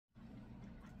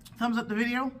Thumbs up the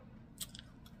video.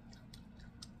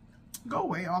 Go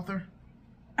away, author.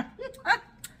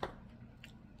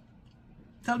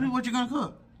 Tell me what you're gonna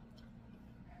cook.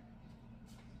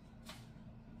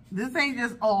 This ain't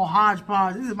just all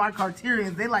hodgepodge. These are my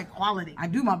Carterians. They like quality. I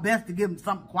do my best to give them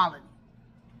some quality.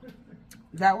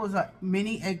 That was a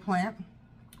mini eggplant.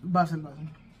 Bussin'.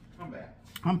 Come back.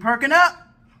 I'm perking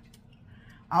up.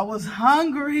 I was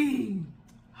hungry.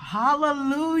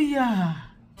 Hallelujah.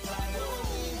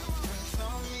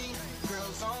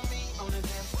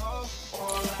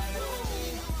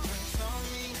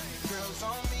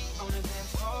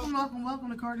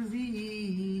 Welcome to Carter's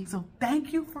Eve. So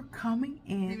thank you for coming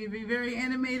in. It may be very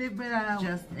animated, but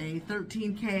just a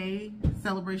 13K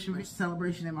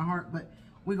celebration in my heart. But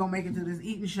we're gonna make it to this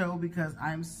eating show because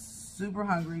I'm super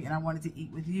hungry and I wanted to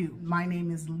eat with you. My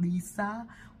name is Lisa.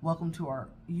 Welcome to our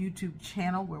YouTube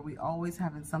channel where we always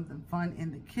having something fun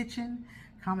in the kitchen.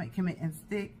 Comment, commit, and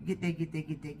stick. Get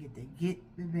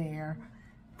there.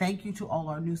 Thank you to all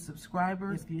our new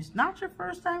subscribers. If it's not your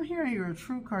first time here and you're a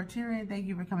true Carterian, thank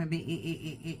you for coming to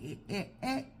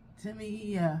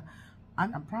me.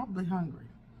 I'm probably hungry.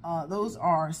 Those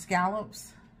are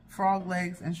scallops, frog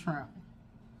legs, and shrimp.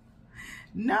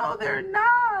 No, they're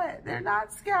not. They're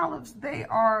not scallops. They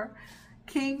are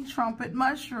king trumpet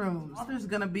mushrooms. Author's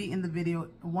gonna be in the video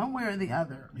one way or the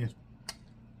other. Yes.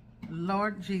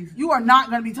 Lord Jesus. You are not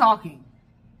gonna be talking.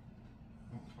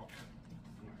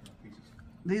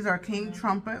 These are king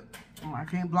trumpet. Oh, I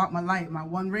can't block my light. My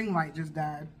one ring light just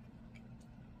died.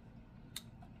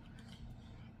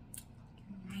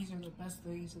 These are the best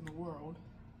things in the world.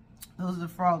 Those are the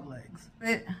frog legs.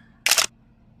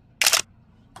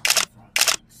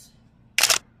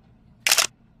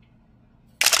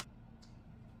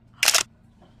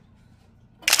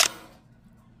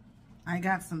 I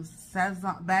got some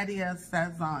Badia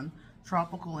Sazon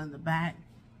tropical in the back.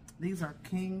 These are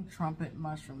king trumpet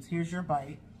mushrooms. Here's your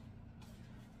bite.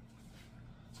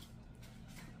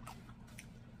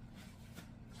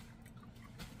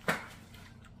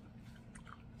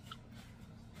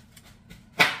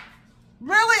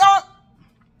 Really?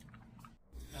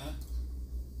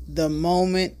 The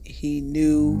moment he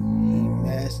knew he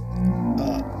messed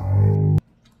up.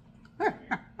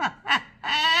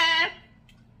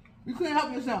 You couldn't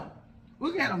help yourself.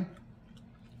 Look at him.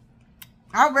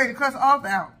 I'm ready to cuss off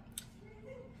out.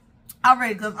 I'm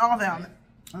ready to cuss off out.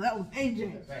 That was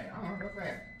AJ.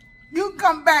 You can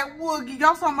come back, Woogie.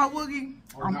 Y'all saw my Woogie?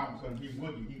 Oh, no, son, he's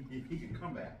Woogie. He can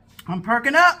come back. I'm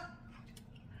perking up.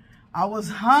 I was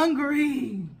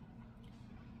hungry.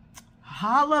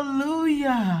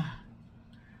 Hallelujah.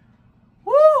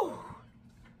 Woo.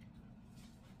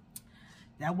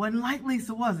 That wasn't like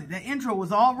Lisa, was it? That intro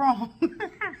was all wrong.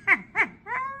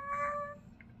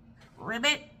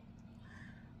 Ribbit.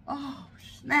 Oh,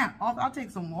 snap. I'll take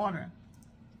some water.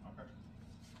 Okay.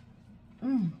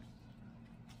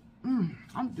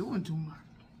 I'm doing too much.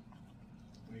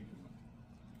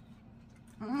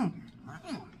 I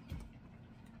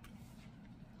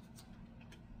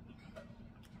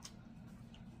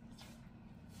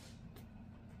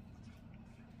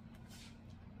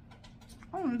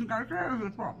don't think I said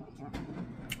this problem.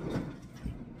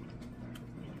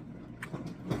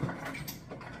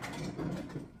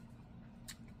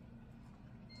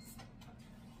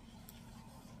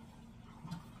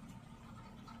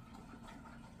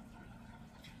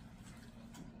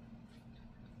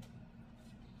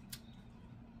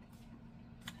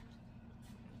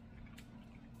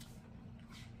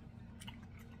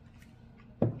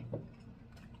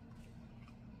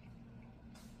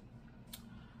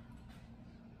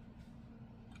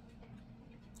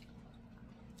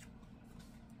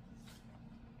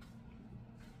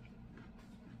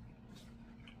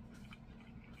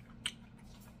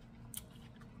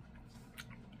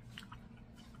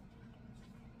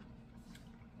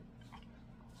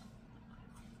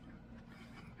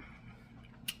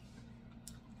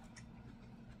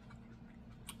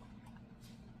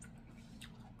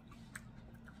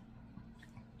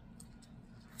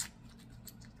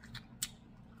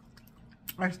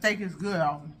 That steak is good,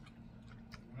 Alvin.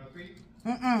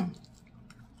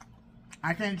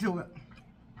 I can't chew it.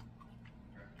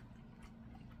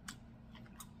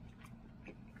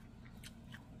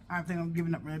 I think I'm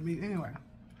giving up red meat anyway.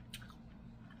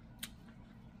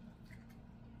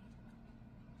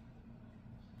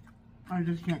 I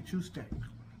just can't chew steak.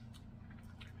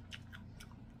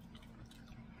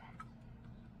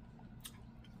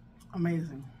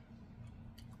 Amazing.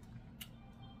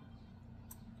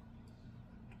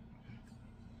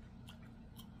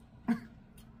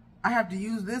 I have to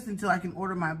use this until I can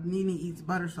order my Nene Eats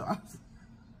butter sauce.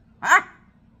 Ah!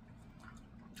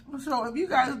 So if you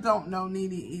guys don't know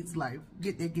Nene Eats Life,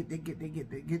 get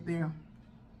there.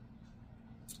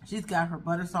 She's got her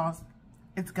butter sauce.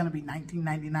 It's gonna be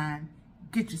 $19.99.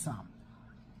 Get you some.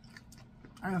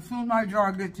 And as soon as my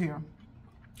jar gets here,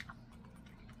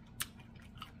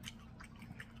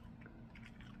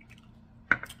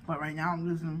 but right now I'm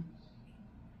using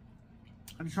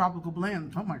the tropical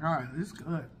blend. Oh my God, it's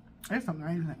good. It's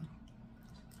amazing.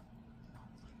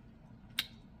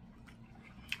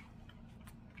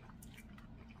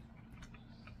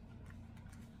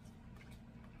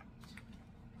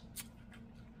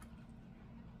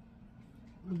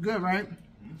 It's good, right?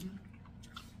 Mm-hmm.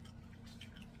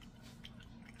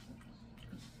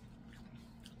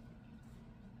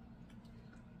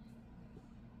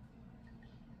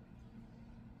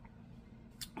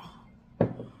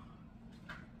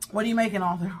 What are you making,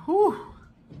 Arthur? Whew.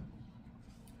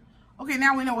 Okay,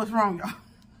 now we know what's wrong, y'all.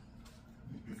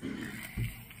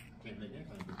 Can't make anything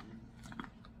but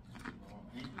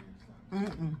you.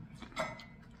 Mm-mm.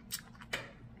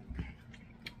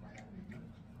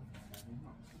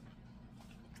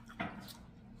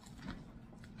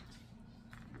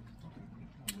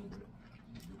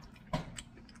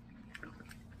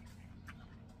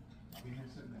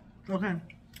 Okay.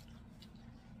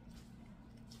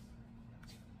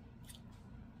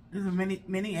 These are mini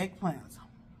eggplants.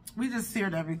 We just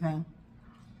seared everything.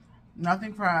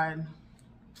 Nothing fried.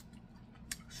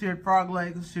 Seared frog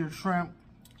legs, seared shrimp,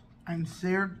 and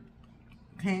seared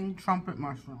king trumpet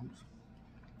mushrooms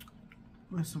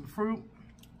with some fruit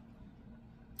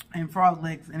and frog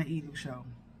legs in an eating show.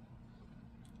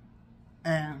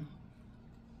 And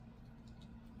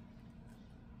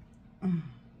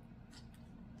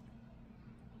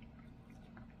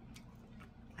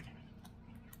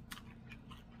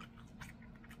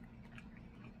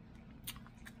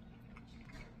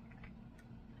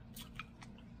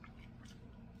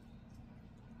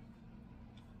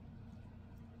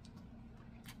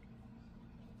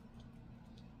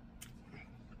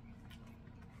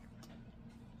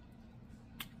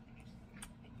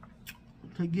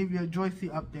to give you a Joycey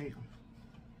update.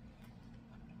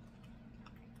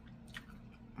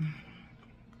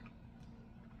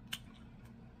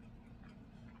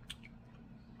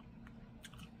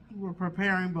 We're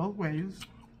preparing both ways.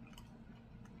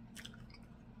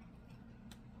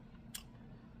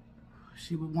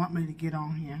 She would want me to get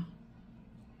on here.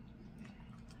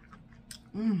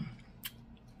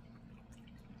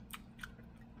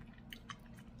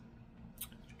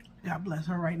 God bless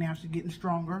her right now. She's getting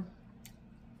stronger.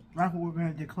 That's what we're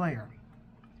going to declare.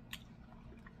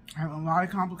 I have a lot of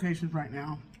complications right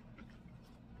now.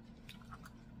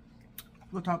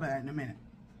 We'll talk about that in a minute.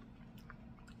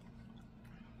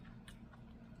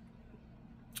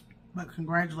 But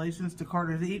congratulations to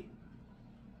Carter's Eat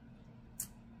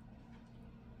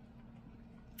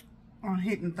on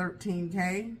hitting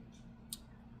 13K.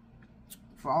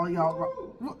 For all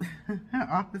y'all,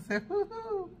 officer,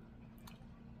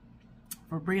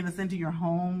 for bringing us into your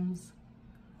homes,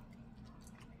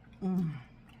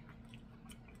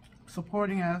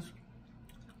 supporting us.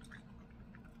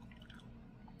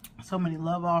 So many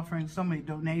love offerings, so many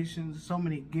donations, so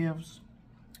many gifts.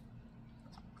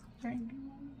 Thank you.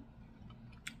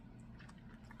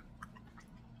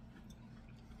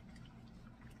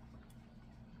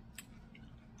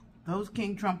 Those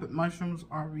king trumpet mushrooms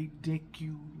are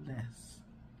ridiculous.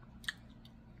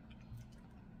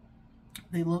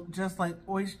 They look just like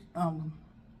oyster,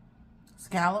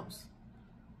 scallops.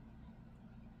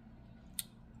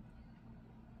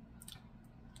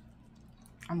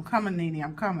 I'm coming, Nene,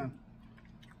 I'm coming.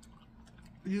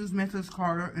 Use Mrs.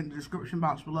 Carter in the description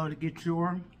box below to get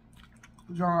your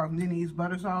jar of Nene's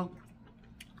butter salt.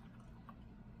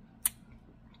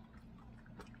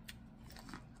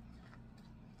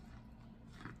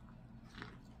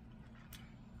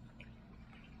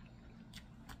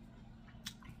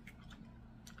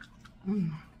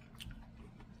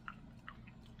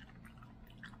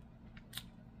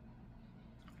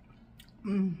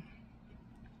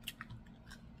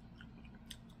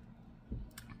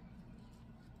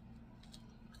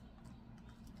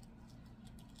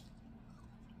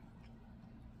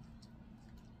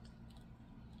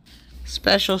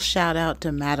 Special shout out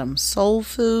to Madam Soul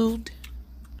Food.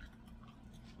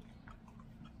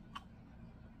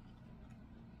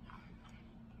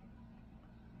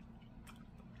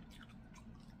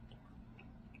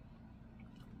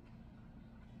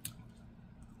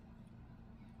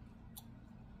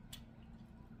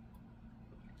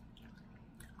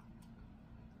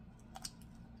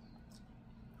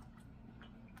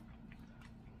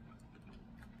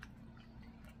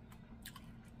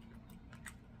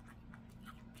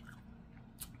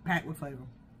 packed with flavor.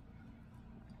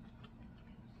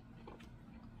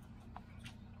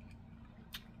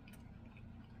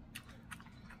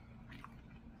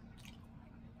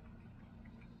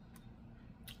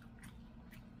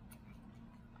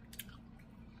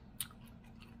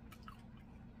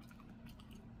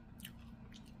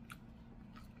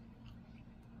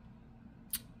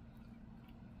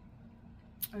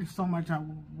 There's so much I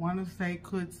want to say,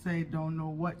 could say, don't know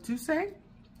what to say.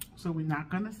 So we're not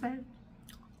going to say.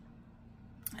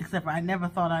 Except for I never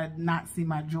thought I'd not see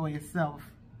my joyous self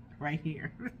right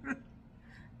here.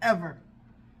 Ever.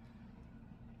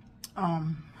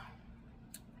 But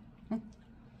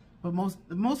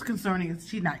the most concerning is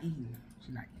she's not eating.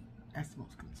 She's not eating. That's the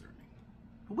most concerning.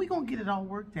 But we're going to get it all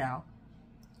worked out.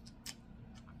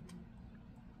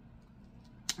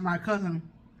 My cousin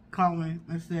called me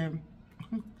and said,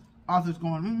 Arthur's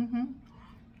going,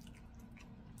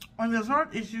 When there's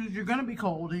heart issues, you're going to be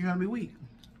cold and you're going to be weak.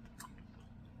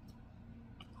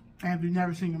 And if you've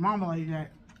never seen your mama like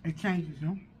that, it changes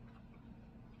you.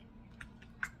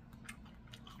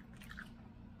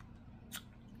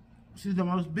 She's the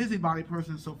most busybody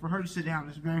person, so for her to sit down,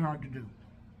 it's very hard to do.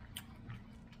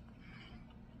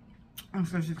 And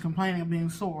so she's complaining of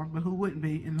being sore, but who wouldn't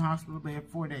be in the hospital bed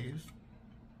 4 days?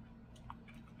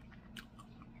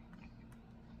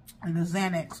 And the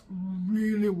Xanax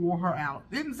really wore her out.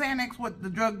 Isn't Xanax what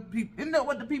the drug people, isn't that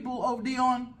what the people OD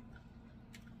on?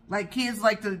 Like kids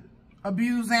like to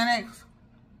abuse Xanax?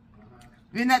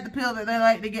 Isn't that the pill that they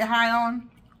like to get high on?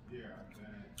 Yeah,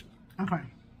 Xanax. Okay.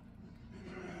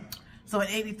 So at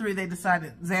 83, they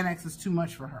decided Xanax is too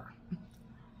much for her.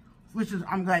 Which is,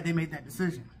 I'm glad they made that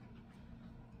decision.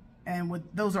 And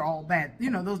those are all bad, you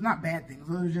know, those not bad things.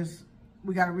 Those are just,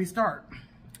 we got to restart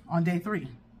on day 3.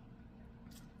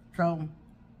 So,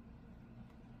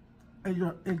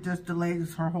 it just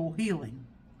delays her whole healing.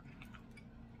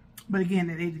 But again,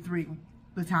 at 83,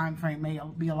 the time frame may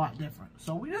be a lot different.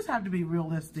 So we just have to be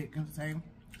realistic and say,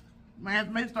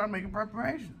 man, may start making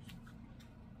preparations.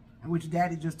 Which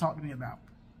Daddy just talked to me about.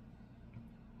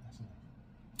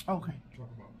 Okay. Talk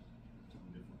about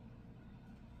something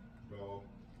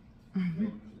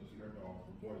different. Dog.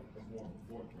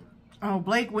 Oh,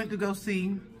 Blake went to go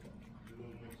see.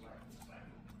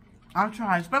 I'll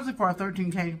try, especially for a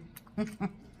 13K.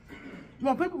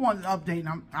 Well, people want an update,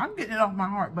 and I'm getting it off my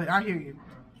heart, but I hear you.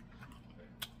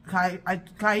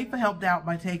 Kaifa helped out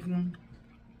by taking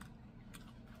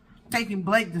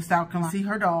Blake to South Carolina to see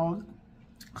her dog.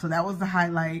 So that was the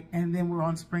highlight, and then we're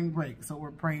on spring break, so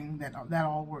we're praying that that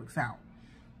all works out.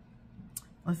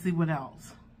 Let's see what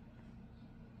else.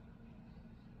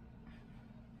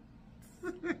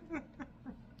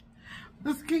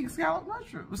 This king scallop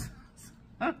mushrooms.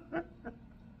 Well,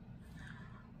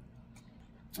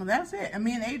 that's it. And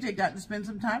me and AJ got to spend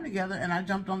some time together, and I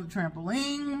jumped on the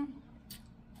trampoline,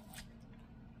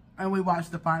 and we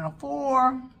watched the Final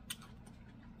Four.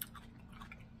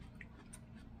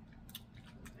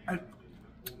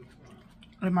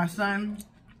 And my son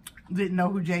didn't know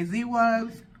who Jay-Z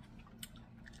was.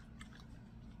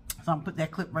 So I'm gonna put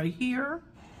that clip right here.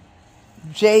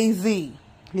 Jay-Z.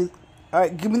 All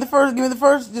right, give me the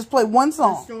first. Just play one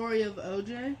song. The story of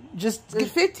OJ. Just get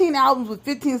 15 albums with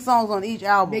 15 songs on each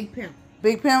album. Big Pimp.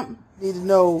 Big Pimp. Need to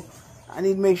know. I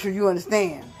need to make sure you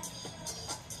understand.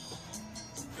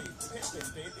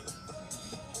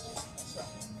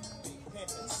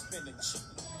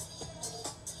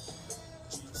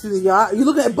 See, y'all, you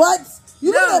looking at butts?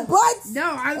 You looking at butts?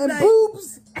 No, I'm and like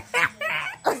boobs.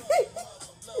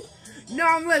 No,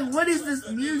 I'm like, what is this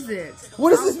music?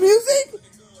 What is this music?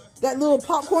 That little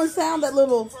popcorn sound, that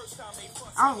little...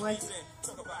 I don't like it.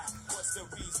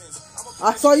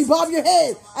 I saw you bob your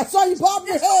head. I saw you bob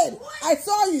your head. I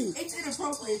saw you. It's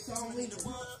inappropriate, so I'm leaving.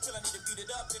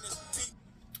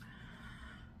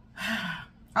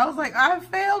 I was like, I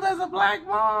failed as a black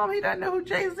mom. He doesn't know who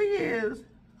Jay-Z is.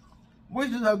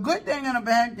 Which is a good thing and a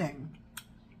bad thing.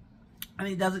 And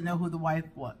he doesn't know who the wife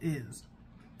is.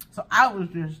 So I was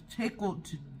just tickled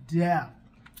to death.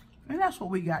 And that's what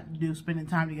we got to do, spending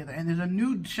time together. And there's a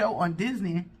new show on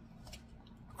Disney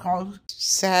called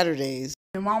Saturdays.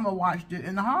 And Mama watched it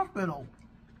in the hospital.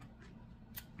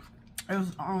 It was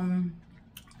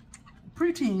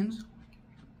preteens.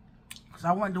 Because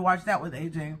I wanted to watch that with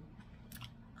AJ.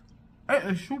 It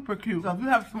is super cute. So if you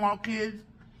have small kids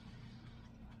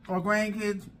or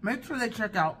grandkids, make sure they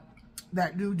check out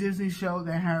that new Disney show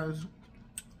that has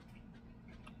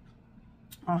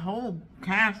a whole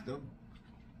cast of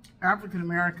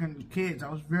African-American kids. I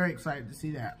was very excited to see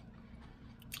that.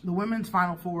 The women's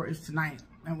Final Four is tonight,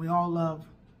 and we all love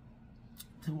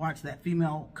to watch that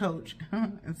female coach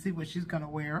and see what she's going to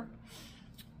wear.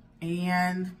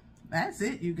 And that's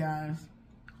it, you guys.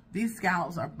 These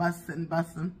scallops are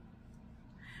bussin'.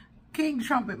 King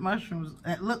Trumpet mushrooms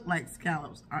that look like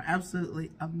scallops are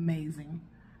absolutely amazing.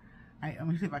 All right, let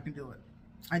me see if I can do it.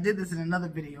 I did this in another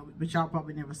video, but y'all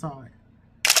probably never saw it.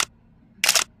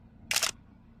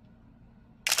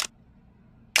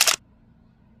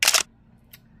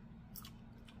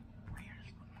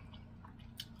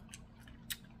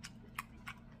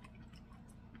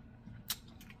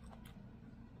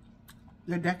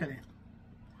 They're decadent.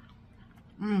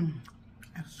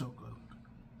 That's so good.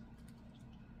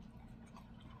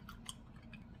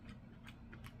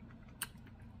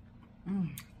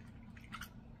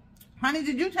 Honey,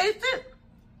 did you taste it?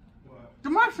 What? The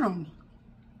mushrooms.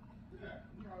 Yeah,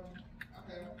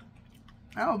 okay.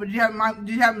 Oh, but did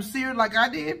you have them seared like I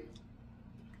did?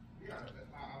 Yeah,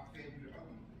 that's how I fed you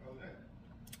the other day.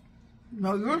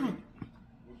 No, yours was...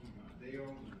 They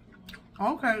own.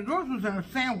 Okay, yours was in a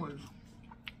sandwich.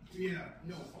 Yeah,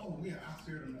 no, oh yeah, I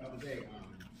seared them the other day.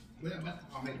 Well,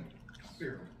 I'll make them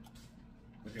sear them.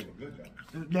 But they were good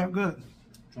though. They're good.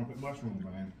 Trumpet mushrooms,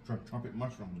 man. Trumpet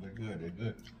mushrooms, they're good, they're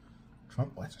good.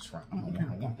 What's this from? I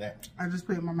want that. I just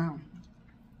put it in my mouth.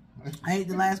 I ate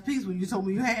the last piece when you told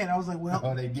me you had. I was like, well.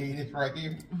 Oh, they gave this right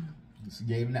here? You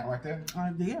gave them that right there?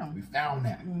 Yeah. We found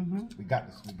that. We got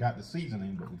the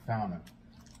seasoning, but we found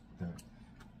the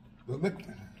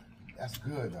liquid. That's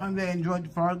good. And they enjoyed the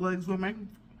frog legs we're making?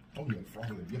 Oh yeah, frog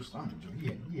legs. Your stomach.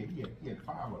 Yeah,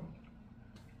 5 of them.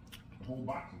 The whole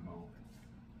box is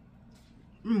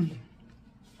gone.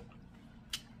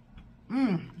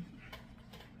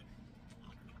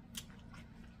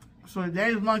 So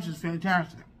today's lunch is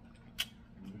fantastic.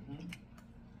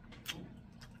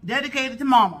 Dedicated to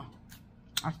Mama.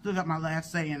 I still got my last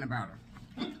say in about her.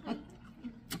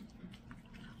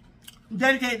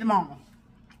 Dedicated to Mama.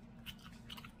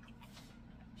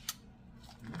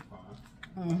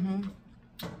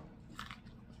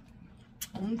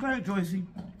 Okay, Joycey.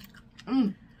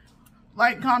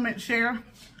 Like, comment, share.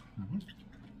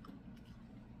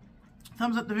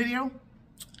 Thumbs up the video.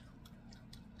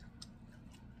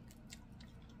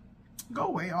 Go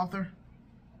away, author.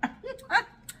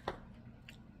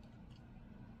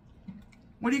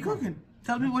 What are you cooking?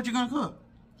 Tell me what you're gonna cook.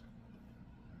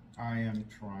 I am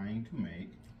trying to make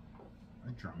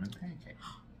a German pancake.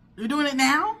 You're doing it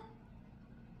now?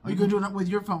 Or you're gonna do it with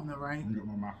your phone though, right? I'm doing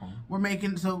it with my phone. We're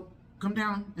making, so come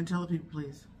down and tell the people,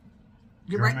 please.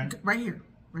 Get right here.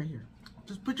 Right here.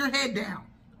 Just put your head down.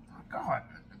 Oh God.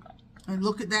 And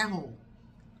look at that hole.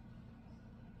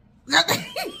 Right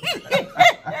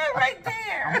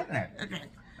there. I'm looking at it. Okay.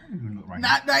 Look right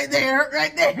Not right there.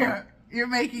 Right there. You're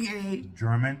making a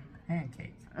German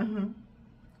pancake. I'm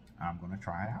gonna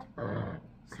try it out.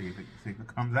 See if it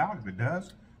comes out. If it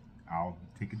does, I'll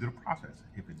take you through the process.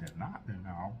 If it does not, then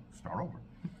I'll start over.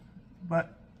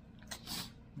 But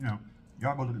you know,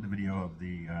 y'all go look at the video of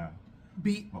the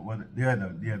beet. What was it?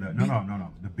 No.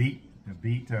 The beet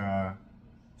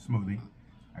smoothie.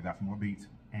 I got some more beets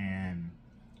and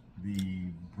the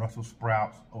Brussels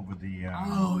sprouts over the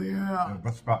the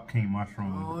Brussels sprout king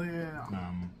mushroom. Oh yeah.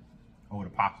 Over the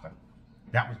pasta.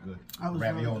 That was good.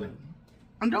 Ravioli. Really good.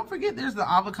 And don't forget, there's the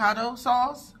avocado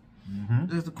sauce.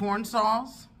 There's the corn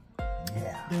sauce.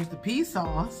 Yeah. There's the pea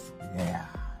sauce. Yeah.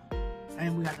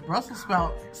 And we got the Brussels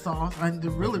sprout sauce. And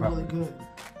they're really, really good.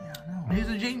 Yeah, I know. He's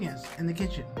a genius in the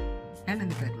kitchen and in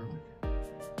the bedroom.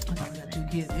 I got 2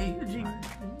 kids. Hey, you're a genius.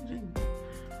 You're a genius.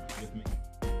 With me.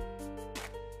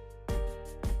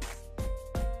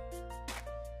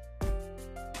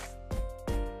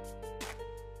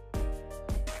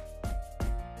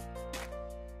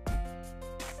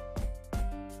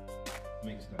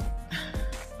 Make stuff.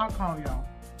 I'll call y'all.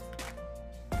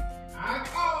 I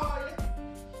call you.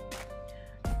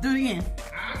 Do it again.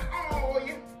 I call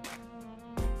you.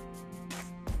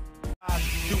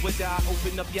 Do or die,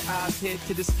 open up your eyes, head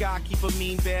to the sky, keep a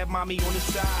mean bad mommy on the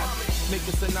side. Make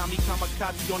a tsunami,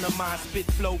 kamikaze on the mind, spit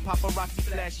flow, paparazzi,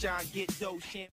 flash shine, get dough,